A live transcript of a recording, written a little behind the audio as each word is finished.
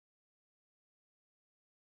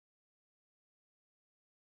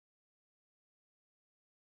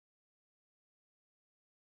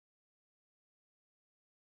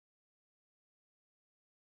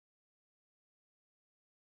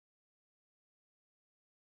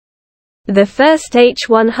The first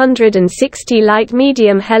H160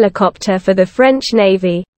 light-medium helicopter for the French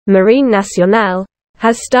Navy, Marine Nationale,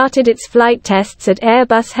 has started its flight tests at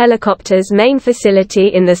Airbus Helicopters' main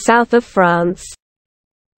facility in the south of France.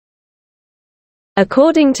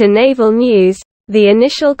 According to Naval News, the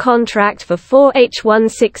initial contract for 4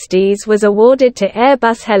 H160s was awarded to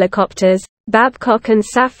Airbus Helicopters, Babcock and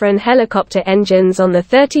Safran helicopter engines on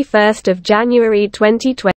 31 January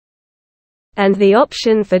 2020. And the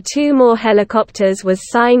option for 2 more helicopters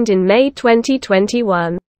was signed in May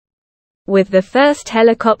 2021. With the first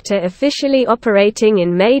helicopter officially operating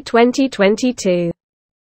in May 2022.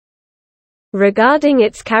 Regarding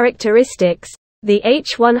its characteristics, the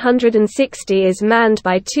H160 is manned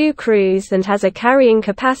by 2 crews and has a carrying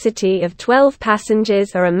capacity of 12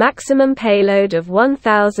 passengers or a maximum payload of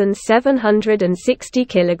 1,760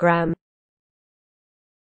 kg.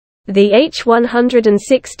 The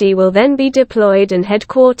H160 will then be deployed and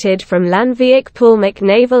headquartered from Lanvic-Poulmac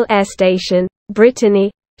Naval Air Station,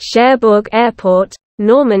 Brittany, Cherbourg Airport,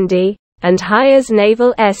 Normandy, and Hyères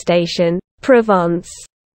Naval Air Station, Provence.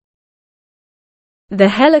 The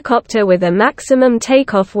helicopter, with a maximum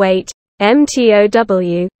takeoff weight,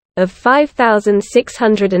 MTOW, of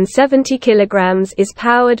 5,670 kg, is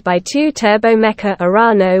powered by 2 Turbomeca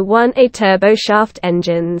Arrano 1A turboshaft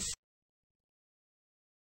engines.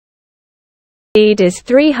 Speed is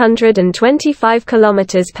 325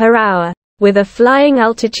 km per hour, with a flying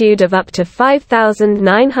altitude of up to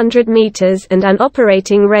 5,900 meters and an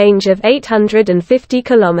operating range of 850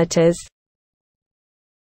 km.